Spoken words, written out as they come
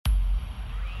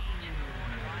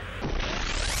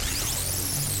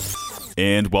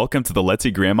And welcome to the Let's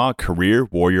Eat Grandma Career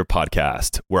Warrior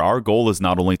Podcast, where our goal is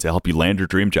not only to help you land your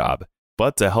dream job,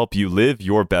 but to help you live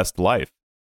your best life.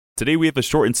 Today, we have a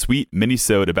short and sweet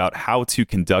mini-sode about how to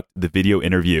conduct the video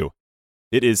interview.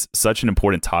 It is such an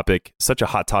important topic, such a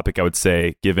hot topic, I would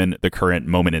say, given the current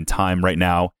moment in time right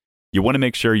now. You want to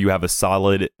make sure you have a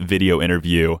solid video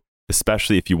interview,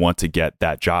 especially if you want to get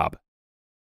that job.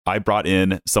 I brought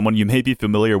in someone you may be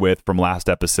familiar with from last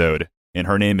episode, and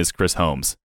her name is Chris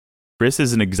Holmes. Chris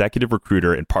is an executive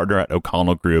recruiter and partner at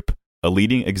O'Connell Group, a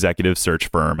leading executive search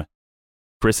firm.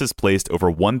 Chris has placed over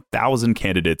 1,000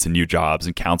 candidates in new jobs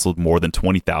and counseled more than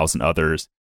 20,000 others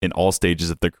in all stages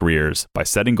of their careers by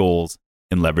setting goals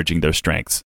and leveraging their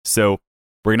strengths. So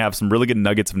we're going to have some really good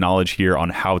nuggets of knowledge here on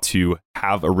how to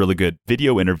have a really good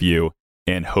video interview,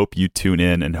 and hope you tune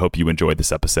in and hope you enjoy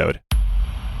this episode.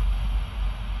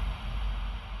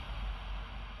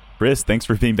 Chris, thanks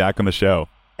for being back on the show.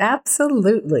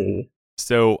 Absolutely.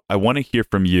 So I want to hear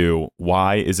from you.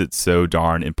 Why is it so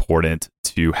darn important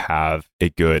to have a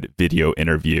good video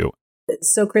interview?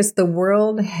 So, Chris, the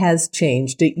world has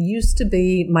changed. It used to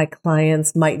be my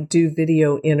clients might do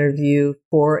video interview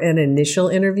for an initial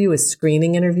interview, a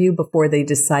screening interview before they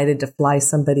decided to fly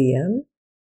somebody in.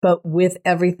 But with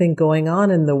everything going on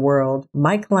in the world,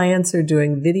 my clients are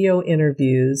doing video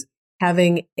interviews,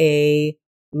 having a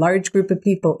large group of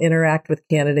people interact with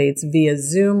candidates via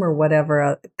Zoom or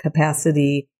whatever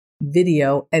capacity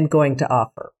video, and going to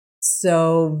offer.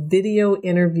 So video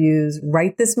interviews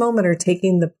right this moment are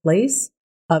taking the place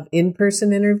of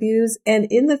in-person interviews, and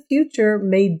in the future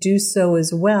may do so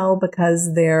as well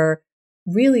because they're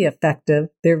really effective.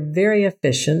 They're very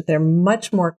efficient. They're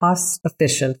much more cost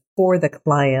efficient for the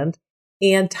client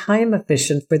and time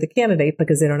efficient for the candidate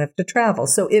because they don't have to travel.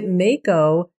 So it may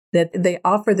go that they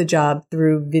offer the job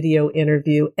through video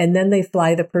interview, and then they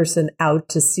fly the person out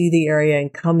to see the area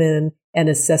and come in and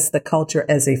assess the culture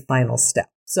as a final step.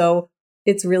 So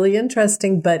it's really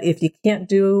interesting, but if you can't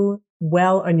do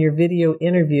well on your video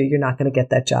interview, you're not going to get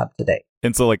that job today.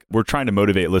 And so we're trying to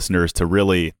motivate listeners to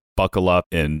really buckle up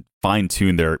and fine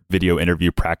tune their video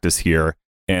interview practice here.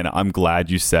 And I'm glad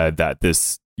you said that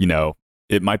this,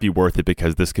 it might be worth it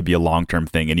because this could be a long-term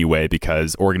thing anyway,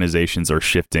 because organizations are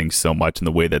shifting so much in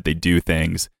the way that they do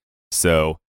things.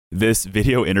 So this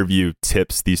video interview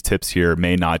tips, these tips here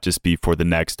may not just be for the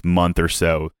next month or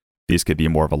so. These could be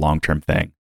more of a long-term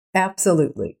thing.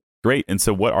 Absolutely. Great. And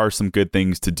so what are some good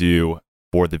things to do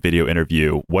for the video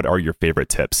interview? What are your favorite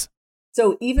tips?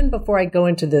 So even before I go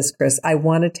into this, Chris, I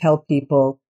want to tell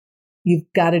people you've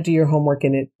got to do your homework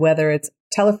in it, whether it's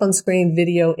telephone screen,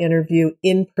 video interview,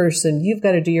 in person. You've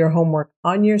got to do your homework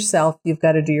on yourself. You've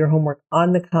got to do your homework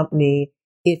on the company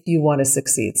if you want to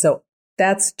succeed. So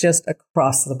that's just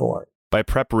across the board. By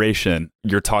preparation,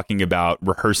 you're talking about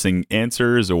rehearsing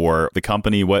answers or the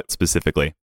company, what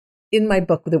specifically? In my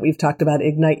book that we've talked about,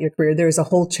 Ignite Your Career, there's a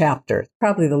whole chapter,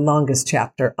 probably the longest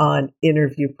chapter on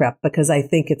interview prep, because I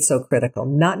think it's so critical.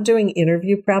 Not doing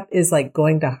interview prep is like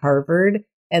going to Harvard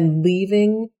and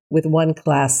leaving with one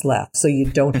class left so you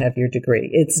don't have your degree.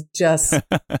 It's just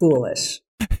foolish.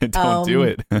 Don't do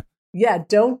it. Yeah,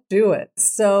 don't do it.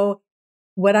 So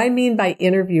what I mean by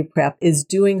interview prep is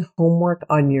doing homework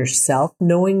on yourself,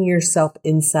 knowing yourself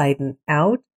inside and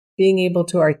out, being able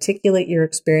to articulate your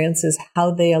experiences,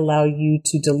 how they allow you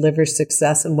to deliver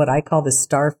success in what I call the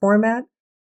STAR format.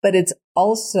 But it's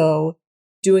also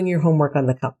doing your homework on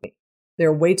the company. There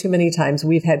are way too many times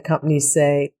we've had companies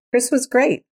say, Chris was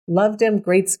great. Loved him,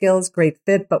 great skills, great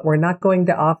fit, but we're not going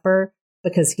to offer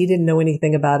because he didn't know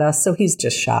anything about us, so he's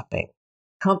just shopping.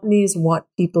 Companies want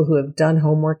people who have done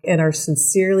homework and are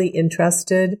sincerely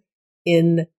interested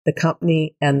in the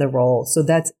company and the role. So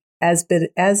that's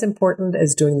as important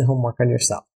as doing the homework on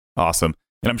yourself. Awesome.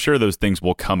 And I'm sure those things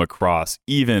will come across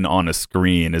even on a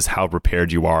screen, is how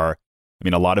prepared you are. I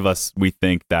mean, a lot of us, we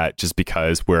think that just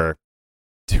because we're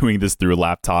doing this through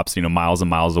laptops, miles and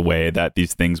miles away, that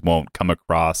these things won't come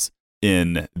across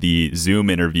in the Zoom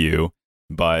interview.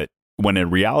 But when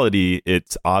in reality,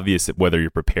 it's obvious whether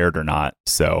you're prepared or not.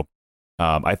 So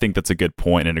I think that's a good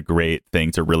point and a great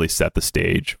thing to really set the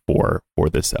stage for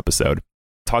this episode.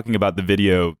 Talking about the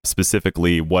video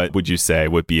specifically, what would you say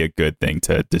would be a good thing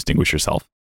to distinguish yourself?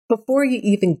 Before you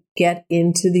even get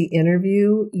into the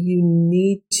interview, you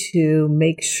need to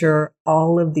make sure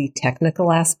all of the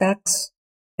technical aspects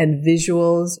and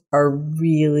visuals are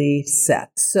really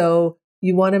set. So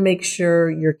you want to make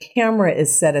sure your camera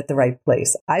is set at the right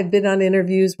place. I've been on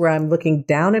interviews where I'm looking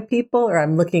down at people or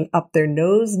I'm looking up their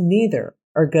nose. Neither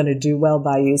are going to do well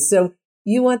by you. So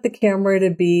you want the camera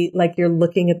to be like you're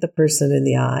looking at the person in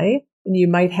the eye, and you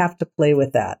might have to play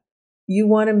with that. you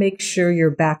want to make sure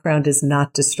your background is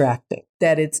not distracting,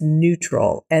 that it's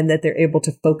neutral, and that they're able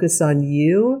to focus on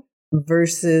you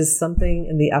versus something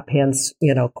in the up-hand,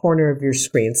 corner of your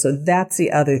screen. So that's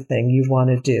the other thing you want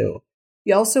to do.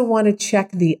 You also want to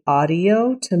check the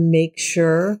audio to make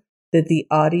sure that the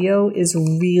audio is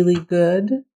really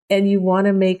good. And you want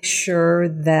to make sure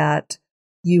that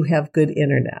you have good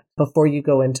internet before you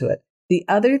go into it. The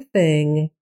other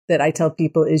thing that I tell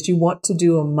people is you want to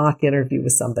do a mock interview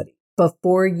with somebody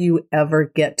before you ever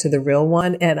get to the real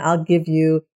one. And I'll give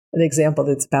you an example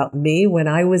that's about me. When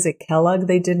I was at Kellogg,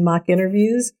 they did mock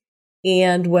interviews.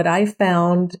 And what I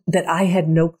found that I had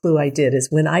no clue I did is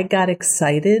when I got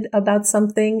excited about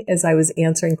something as I was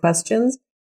answering questions,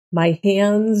 my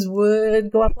hands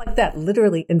would go up like that,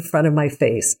 literally in front of my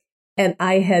face. And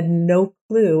I had no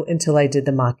clue until I did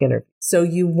the mock interview. So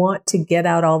you want to get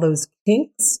out all those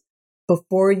kinks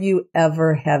before you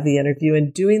ever have the interview,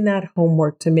 and doing that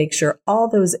homework to make sure all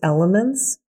those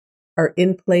elements are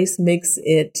in place makes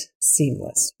it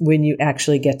seamless when you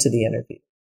actually get to the interview.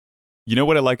 You know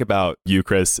what I like about you,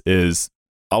 Chris, is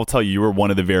I'll tell you, you were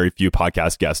one of the very few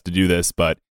podcast guests to do this,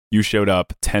 but you showed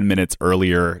up 10 minutes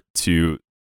earlier to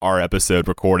our episode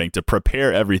recording to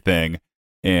prepare everything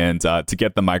and to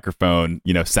get the microphone,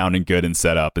 sounding good and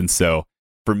set up. And so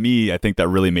for me, I think that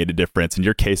really made a difference in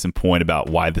your case in point about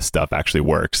why this stuff actually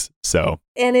works.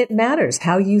 And it matters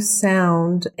how you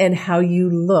sound and how you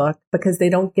look, because they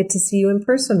don't get to see you in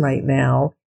person right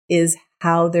now, is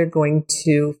how they're going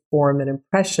to form an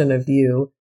impression of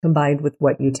you combined with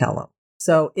what you tell them.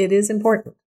 So it is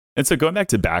important. And so going back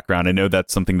to background, I know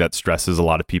that's something that stresses a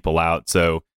lot of people out.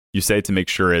 So you say to make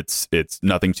sure it's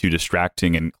nothing too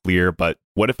distracting and clear, but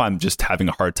what if I'm just having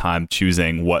a hard time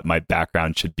choosing what my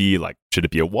background should be? Like, should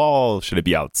it be a wall? Should it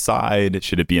be outside?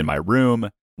 Should it be in my room?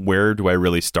 Where do I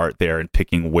really start there in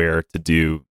picking where to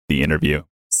do the interview?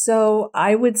 So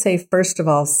I would say, first of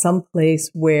all,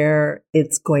 someplace where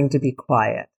it's going to be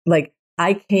quiet. Like,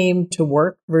 I came to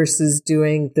work versus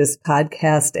doing this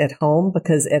podcast at home,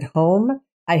 because at home,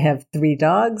 I have 3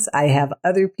 dogs. I have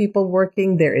other people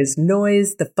working. There is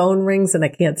noise. The phone rings and I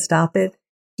can't stop it.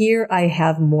 Here, I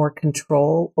have more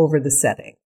control over the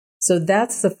setting. So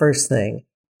that's the first thing.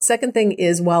 Second thing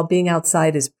is, while being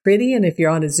outside is pretty, and if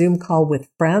you're on a Zoom call with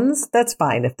friends, that's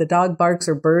fine. If the dog barks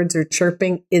or birds are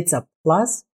chirping, it's a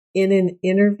plus. In an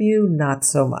interview, not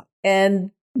so much.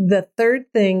 And the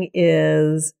third thing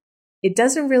is, it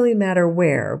doesn't really matter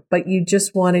where, but you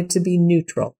just want it to be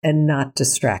neutral and not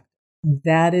distracting.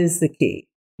 That is the key.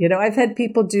 I've had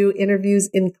people do interviews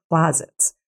in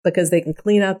closets because they can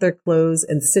clean out their clothes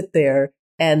and sit there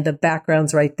and the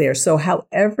background's right there. So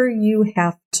however you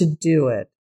have to do it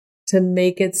to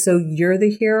make it so you're the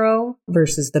hero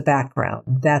versus the background,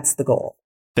 that's the goal.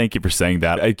 Thank you for saying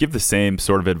that. I give the same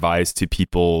sort of advice to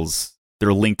their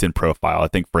LinkedIn profile. I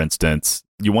think, for instance,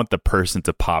 you want the person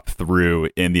to pop through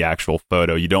in the actual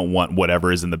photo. You don't want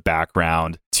whatever is in the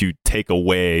background to take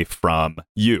away from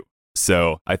you.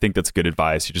 So I think that's good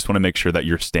advice. You just want to make sure that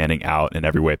you're standing out in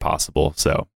every way possible.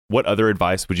 So what other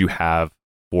advice would you have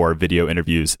for video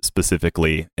interviews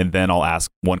specifically? And then I'll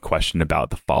ask one question about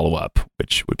the follow-up,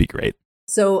 which would be great.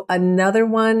 So another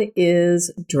one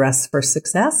is dress for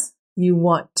success. You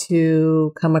want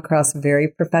to come across very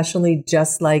professionally,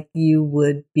 just like you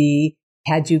would be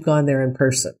had you gone there in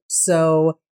person.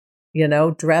 So,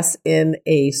 dress in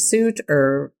a suit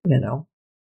or,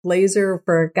 blazer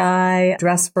for a guy,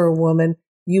 dress for a woman.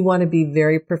 You want to be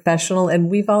very professional.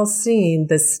 And we've all seen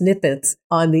the snippets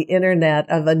on the internet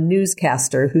of a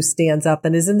newscaster who stands up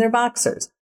and is in their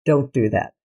boxers. Don't do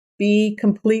that. Be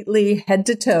completely head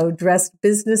to toe dressed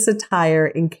business attire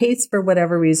in case for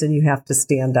whatever reason you have to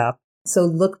stand up. So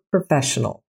look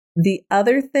professional. The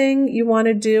other thing you want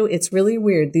to do, it's really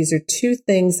weird. These are 2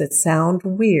 things that sound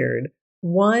weird.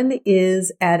 One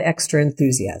is add extra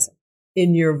enthusiasm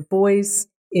in your voice,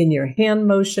 in your hand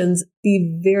motions.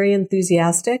 Be very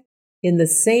enthusiastic. In the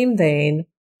same vein,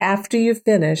 after you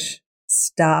finish,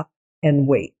 stop and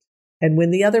wait. And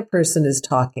when the other person is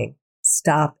talking,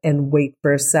 stop and wait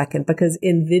for a second, because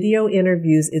in video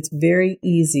interviews, it's very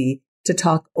easy to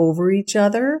talk over each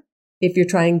other if you're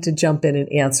trying to jump in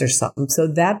and answer something. So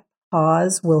that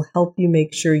pause will help you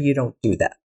make sure you don't do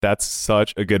that. That's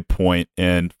such a good point.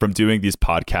 And from doing these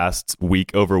podcasts week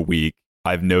over week,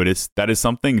 I've noticed that is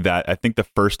something that I think the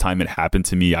first time it happened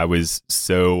to me, I was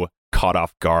so caught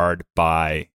off guard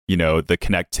by, the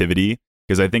connectivity,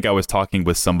 because I think I was talking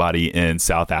with somebody in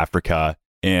South Africa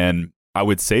and I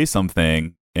would say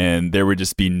something and there would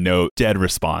just be no dead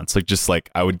response. Like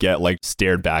I would get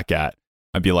stared back at.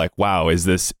 I'd be like, wow, is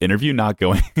this interview not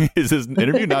going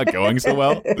so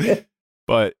well?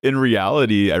 But in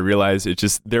reality, I realized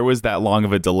there was that long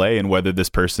of a delay in whether this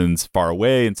person's far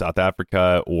away in South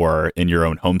Africa or in your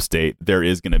own home state. There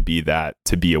is going to be that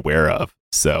to be aware of.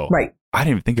 So right. I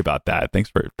didn't even think about that. Thanks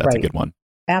for that's a good one.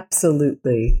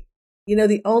 Absolutely.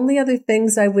 The only other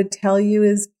things I would tell you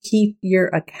is keep your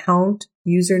account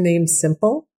username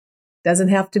simple. Doesn't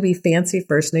have to be fancy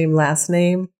first name, last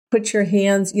name. Put your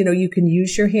hands, you can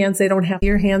use your hands. They don't have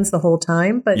your hands the whole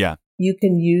time, but you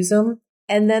can use them.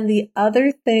 And then the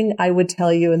other thing I would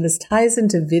tell you, and this ties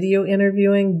into video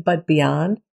interviewing, but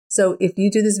beyond. So if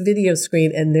you do this video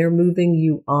screen and they're moving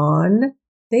you on,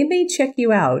 they may check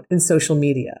you out in social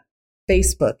media,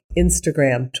 Facebook,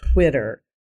 Instagram, Twitter.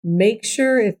 Make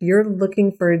sure if you're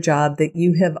looking for a job that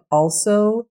you have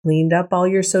also cleaned up all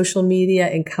your social media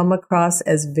and come across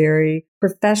as very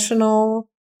professional.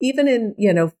 Even in,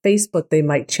 Facebook, they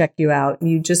might check you out and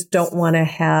you just don't want to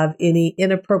have any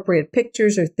inappropriate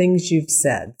pictures or things you've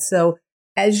said. So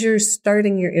as you're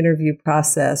starting your interview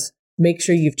process, make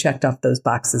sure you've checked off those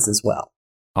boxes as well.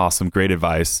 Awesome. Great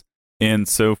advice. And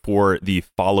so for the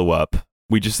follow-up,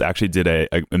 we just actually did a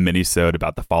mini-sode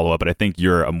about the follow-up, but I think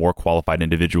you're a more qualified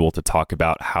individual to talk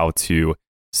about how to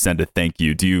send a thank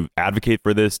you. Do you advocate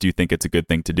for this? Do you think it's a good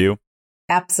thing to do?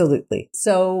 Absolutely.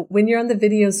 So when you're on the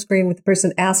video screen with the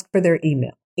person, ask for their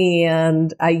email.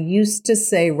 And I used to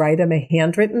say, write them a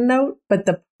handwritten note, but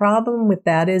the problem with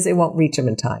that is it won't reach them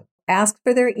in time. Ask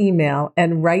for their email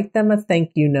and write them a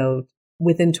thank you note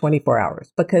within 24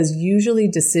 hours, because usually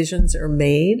decisions are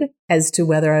made as to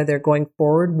whether they're going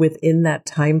forward within that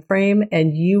time frame.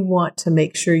 And you want to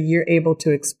make sure you're able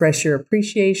to express your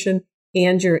appreciation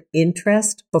and your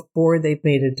interest before they've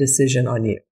made a decision on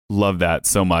you. Love that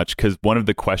so much, because one of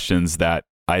the questions that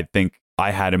I think I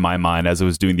had in my mind as I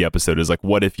was doing the episode is like,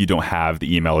 what if you don't have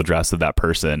the email address of that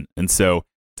person? And so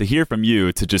to hear from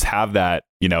you, to just have that,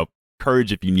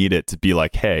 courage if you need it, to be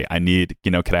like, hey, I need,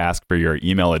 could I ask for your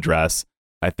email address?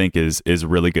 I think is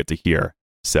really good to hear.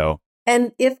 So,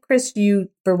 and if Chris, you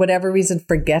for whatever reason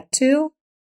forget to,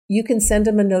 you can send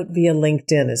them a note via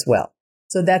LinkedIn as well.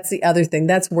 So that's the other thing.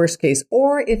 That's worst case.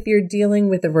 Or if you're dealing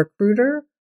with a recruiter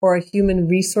or a human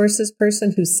resources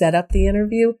person who set up the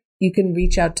interview, you can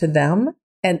reach out to them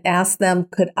and ask them,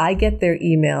 could I get their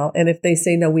email? And if they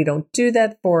say, no, we don't do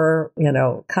that for,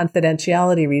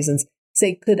 confidentiality reasons,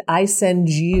 say, could I send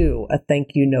you a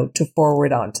thank you note to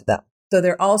forward on to them? So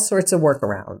there are all sorts of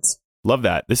workarounds. Love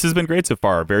that. This has been great so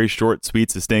far. Very short, sweet,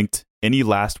 succinct. Any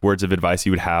last words of advice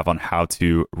you would have on how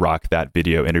to rock that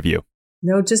video interview?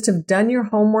 No, just have done your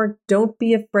homework. Don't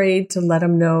be afraid to let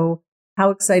them know how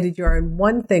excited you are. And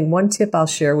one tip I'll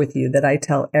share with you that I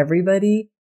tell everybody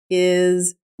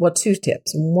is, well, two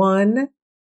tips. One,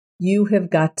 you have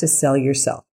got to sell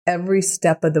yourself every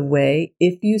step of the way.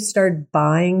 If you start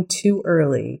buying too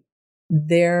early,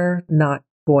 they're not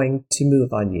going to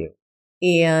move on you.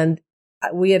 And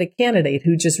we had a candidate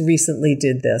who just recently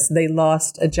did this. They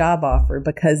lost a job offer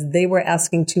because they were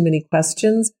asking too many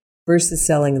questions versus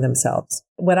selling themselves.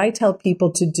 What I tell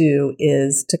people to do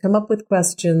is to come up with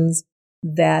questions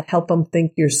that help them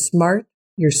think you're smart,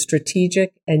 you're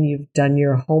strategic, and you've done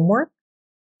your homework.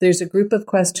 There's a group of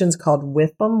questions called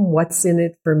WIFM, what's in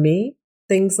it for me?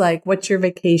 Things like, what's your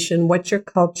vacation? What's your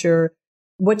culture?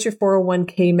 What's your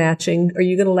 401k matching? Are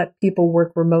you going to let people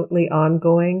work remotely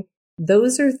ongoing?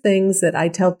 Those are things that I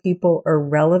tell people are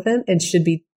relevant and should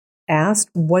be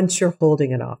asked once you're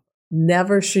holding an offer.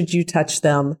 Never should you touch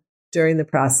them during the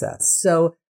process.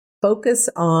 So focus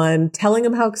on telling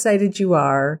them how excited you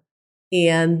are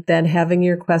and then having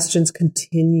your questions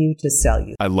continue to sell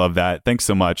you. I love that. Thanks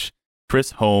so much.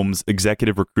 Chris Holmes,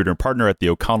 executive recruiter and partner at the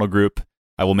O'Connell Group.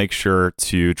 I will make sure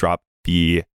to drop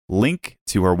the link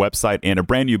to her website and a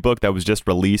brand new book that was just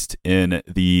released in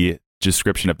the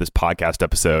description of this podcast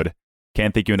episode.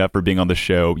 Can't thank you enough for being on the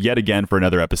show yet again for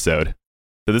another episode.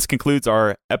 So this concludes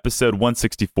our episode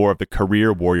 164 of the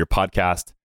Career Warrior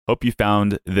Podcast. Hope you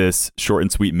found this short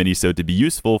and sweet mini-sode to be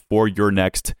useful for your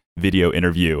next video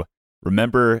interview.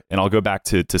 Remember, and I'll go back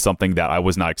to something that I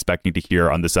was not expecting to hear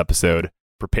on this episode.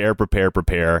 Prepare, prepare,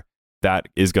 prepare. That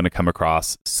is going to come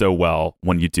across so well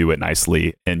when you do it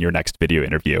nicely in your next video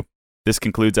interview. This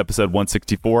concludes episode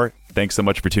 164. Thanks so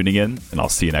much for tuning in, and I'll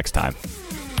see you next time.